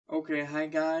Okay, hi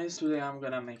guys. Today I'm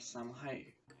gonna make some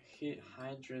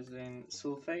hydrazine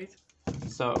sulfate.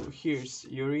 So here's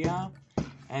urea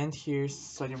and here's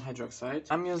sodium hydroxide.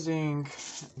 I'm using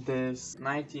this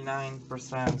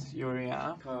 99%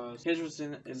 urea because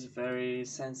hydrazine is very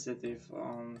sensitive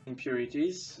on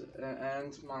impurities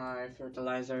and my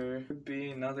fertilizer would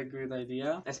be not a good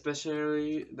idea,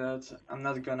 especially that I'm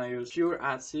not gonna use pure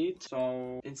acid,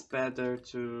 so it's better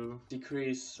to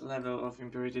decrease level of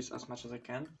impurities as much as I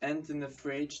can. And in the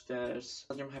fridge there's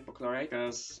sodium hypochlorite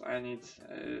because I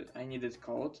need it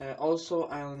cold. Also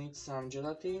I'll need some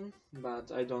gelatin, but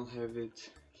I don't have it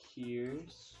here,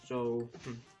 so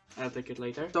I'll take it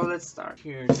later. So let's start.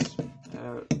 Here's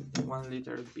 1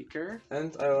 liter beaker,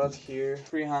 and I'll add here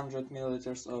 300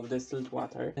 milliliters of distilled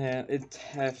water. It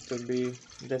has to be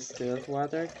distilled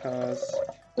water because,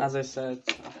 as I said,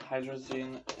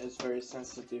 hydrazine is very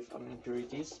sensitive on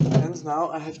impurities. And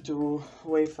now I have to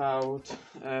weigh out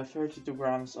 32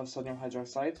 grams of sodium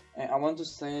hydroxide. I want to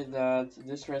say that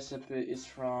this recipe is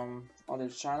from other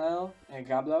channel,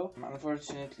 Gablaw.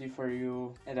 Unfortunately for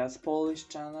you, that's Polish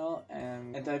channel,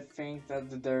 and I think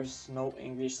that there's no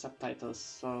English subtitles.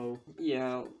 So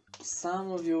yeah,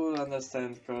 some of you will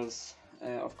understand because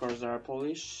of course there are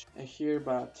Polish here,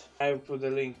 but I will put a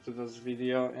link to this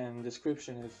video in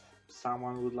description if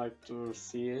someone would like to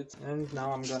see it. And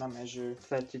now I'm gonna measure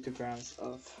 32 grams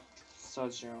of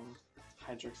sodium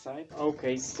hydroxide.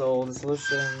 Okay, so the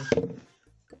solution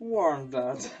warmed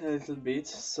that a little bit,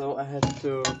 so I had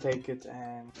to take it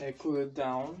and cool it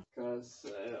down because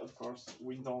of course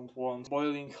we don't want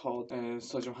boiling hot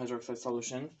sodium hydroxide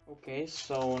solution. Okay,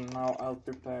 so now I'll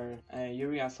prepare a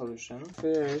urea solution.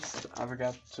 First I've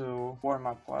got to warm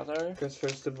up water because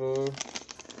first of all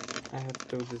I have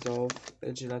to dissolve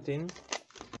the gelatin.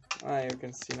 You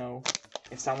can see now,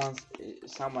 if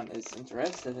someone is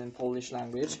interested in Polish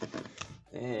language,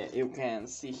 you can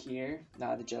see here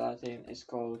that the gelatin is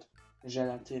called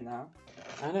gelatina.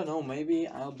 I don't know, maybe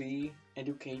I'll be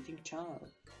educating channel.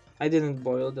 I didn't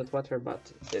boil that water,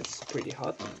 but it's pretty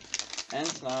hot.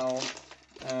 And now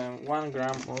 1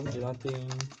 gram of gelatin.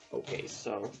 Okay,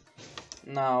 so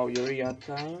now urea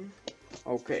time.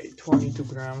 Okay, 22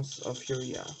 grams of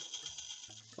urea.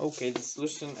 Okay, the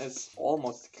solution is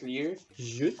almost clear.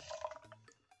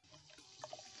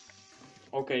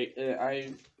 Okay,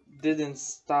 I didn't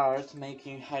start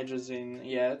making hydrazine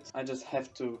yet. I just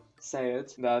have to say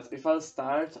it that if I'll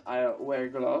start, I'll wear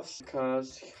gloves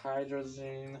because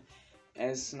hydrazine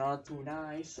is not too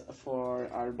nice for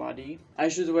our body. I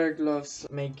should wear gloves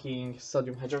making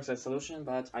sodium hydroxide solution,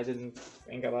 but I didn't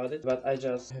think about it. But I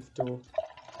just have to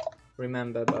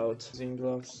remember about using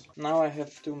gloves. Now I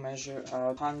have to measure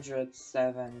out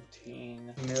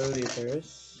 117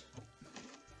 milliliters.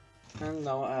 And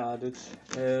now I add it.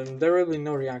 There will be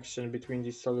no reaction between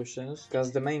these solutions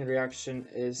because the main reaction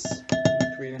is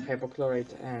between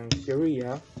hypochlorite and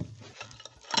urea.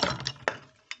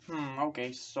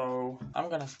 Okay, so I'm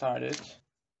gonna start it.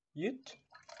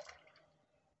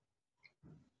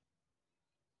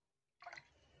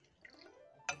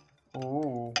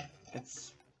 Oh,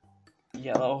 it's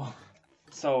yellow.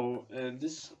 So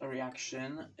this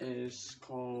reaction is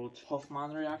called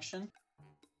Hoffman reaction.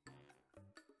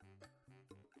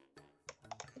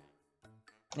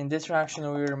 In this reaction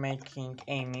we are making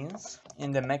amines.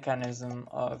 In the mechanism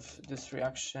of this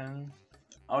reaction,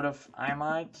 out of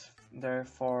amide there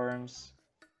forms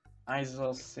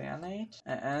isocyanate,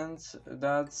 and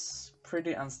that's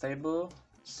pretty unstable,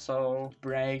 so it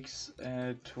breaks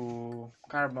to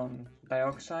carbon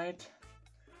dioxide,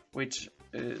 which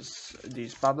is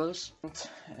these bubbles,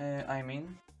 and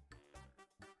amine.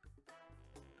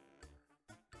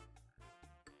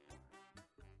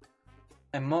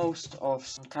 And most of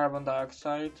carbon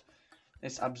dioxide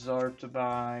is absorbed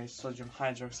by sodium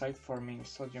hydroxide, forming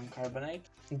sodium carbonate.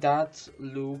 That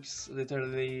looks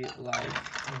literally like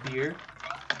beer.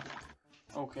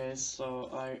 Okay, so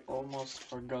I almost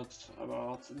forgot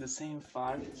about the same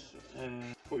fact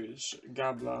which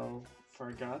Gablaw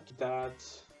forgot, that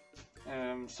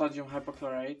sodium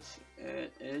hypochlorite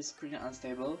is pretty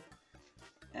unstable,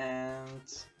 and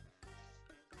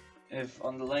if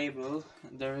on the label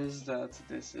there is that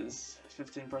this is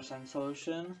 15%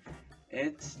 solution,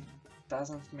 it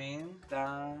doesn't mean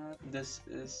that this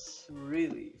is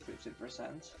really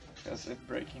 50% because it's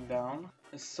breaking down.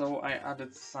 So I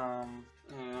added some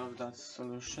of that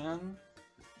solution,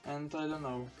 and I don't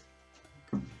know,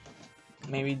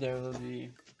 maybe there will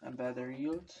be a better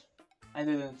yield. I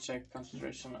didn't check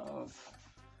concentration of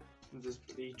this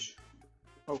bleach.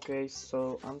 Okay,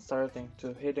 so I'm starting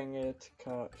to hitting it,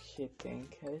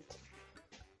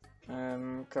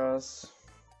 because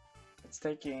it's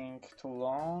taking too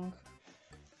long,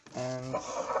 and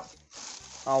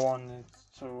I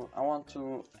want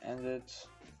to end it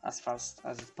as fast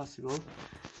as it's possible.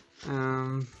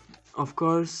 Of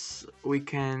course, we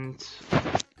can't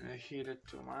heat it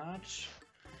too much,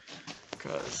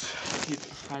 because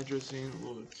hydrazine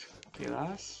would kill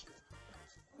us.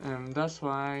 That's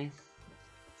why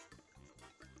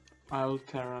I'll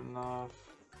turn off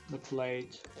the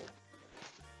plate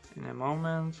in a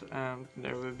moment, and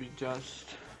there will be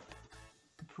just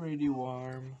pretty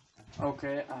warm.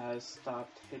 Okay, I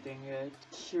stopped hitting it.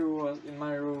 Here was in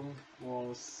my room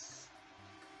was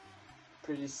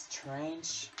pretty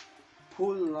strange,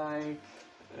 pool-like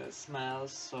smell,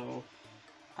 so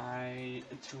I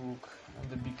took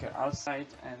the beaker outside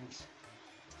and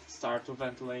started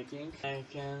ventilating. I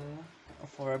can,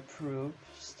 for a proof,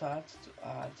 start to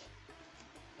add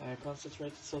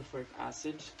concentrated sulfuric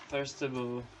acid. First it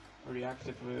will react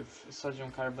it with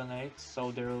sodium carbonate, so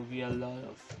there will be a lot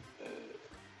of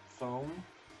foam,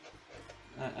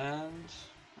 and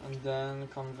then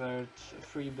convert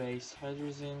free base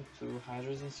hydrazine to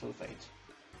hydrazine sulfate.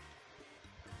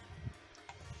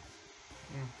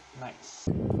 Nice.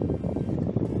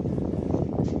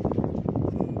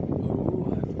 Oh,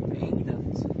 I think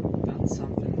that's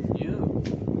something new.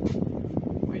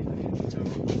 Wait, I have to.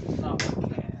 Now I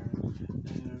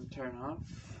can turn off.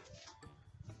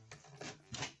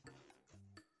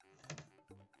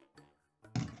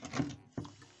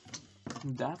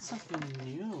 That's something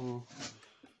new.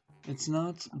 It's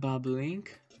not bubbling.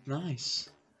 Nice.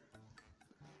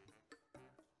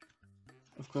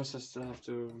 Of course, I still have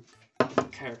to be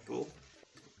careful.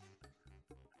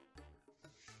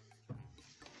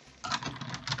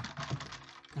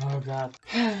 Oh god.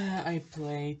 I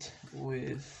played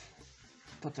with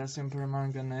potassium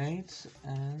permanganate,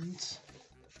 and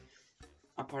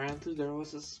apparently there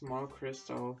was a small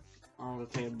crystal on the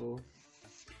table.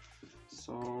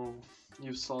 So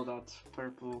you saw that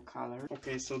purple color.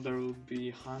 Okay, so there will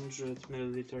be 100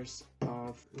 milliliters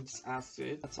of this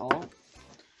acid. That's all.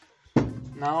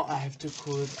 Now I have to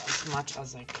cool it as much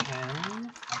as I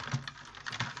can.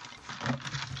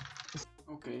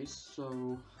 Okay,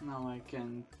 so now I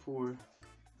can pour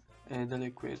the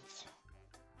liquid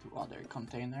to other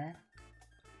container,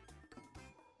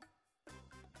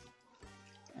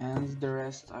 and the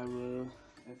rest I will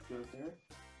filter.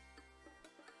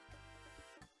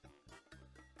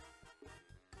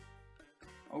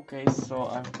 Okay, so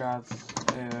I've got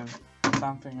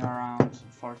something around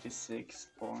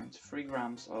 46.3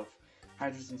 grams of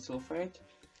hydrazine sulfate.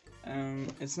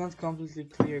 It's not completely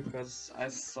clear because I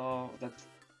saw that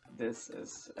this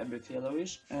is a bit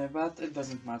yellowish, but it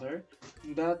doesn't matter.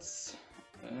 That's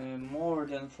more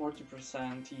than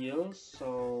 40% yield,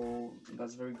 so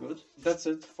that's very good. That's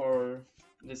it for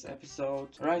this episode.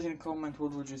 Write in comment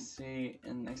what would you see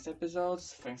in next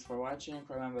episodes. Thanks for watching.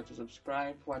 Remember to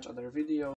subscribe, watch other videos.